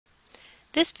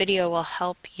This video will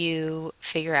help you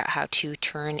figure out how to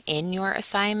turn in your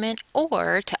assignment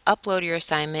or to upload your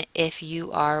assignment if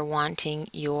you are wanting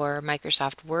your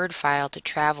Microsoft Word file to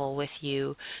travel with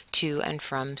you to and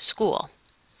from school.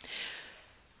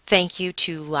 Thank you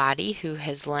to Lottie, who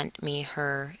has lent me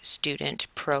her student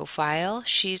profile.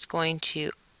 She's going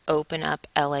to open up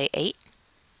LA8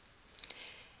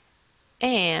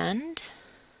 and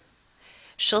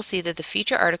she'll see that the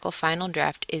feature article final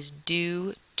draft is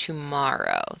due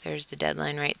tomorrow. There's the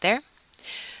deadline right there.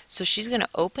 So she's going to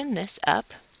open this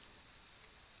up,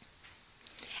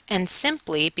 and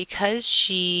simply because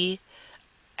she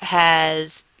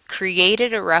has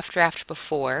created a rough draft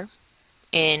before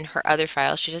in her other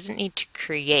file, she doesn't need to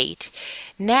create.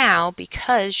 Now,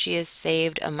 because she has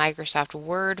saved a Microsoft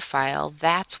Word file,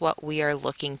 that's what we are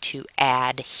looking to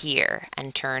add here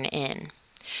and turn in.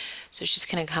 So she's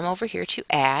going to come over here to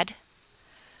add.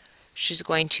 She's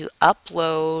going to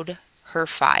upload her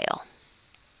file.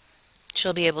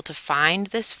 She'll be able to find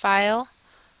this file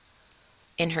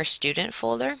in her student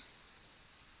folder.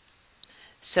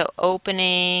 So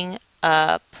opening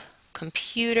up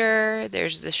computer,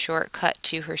 there's the shortcut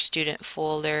to her student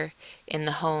folder in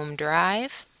the home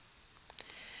drive.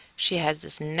 She has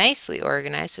this nicely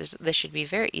organized, so this should be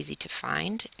very easy to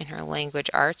find in her language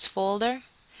arts folder.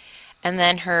 And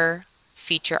then her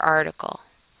feature article.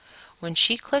 When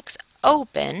she clicks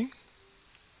open,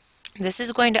 this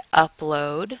is going to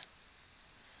upload,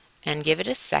 and give it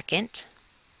a second.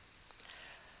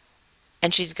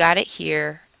 And she's got it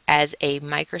here as a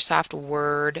Microsoft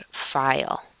Word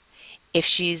file. If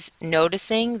she's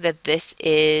noticing that this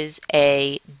is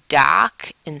a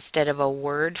doc instead of a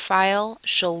Word file,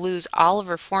 she'll lose all of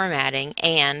her formatting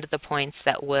and the points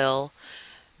that will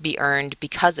be earned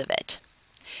because of it.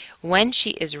 When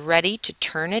she is ready to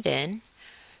turn it in,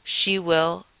 she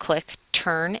will click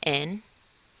Turn In,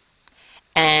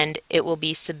 and it will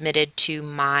be submitted to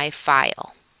My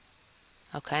File.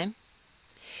 Okay?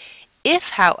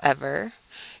 If, however,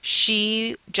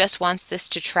 she just wants this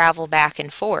to travel back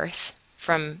and forth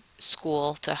from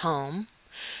school to home,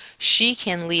 she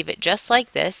can leave it just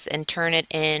like this and turn it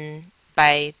in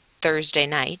by Thursday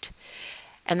night.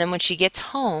 And then when she gets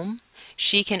home,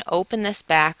 she can open this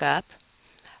back up,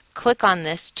 click on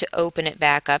this to open it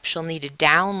back up. She'll need to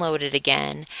download it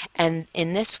again, and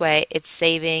in this way it's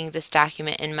saving this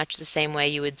document in much the same way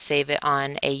you would save it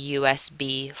on a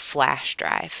USB flash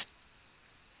drive.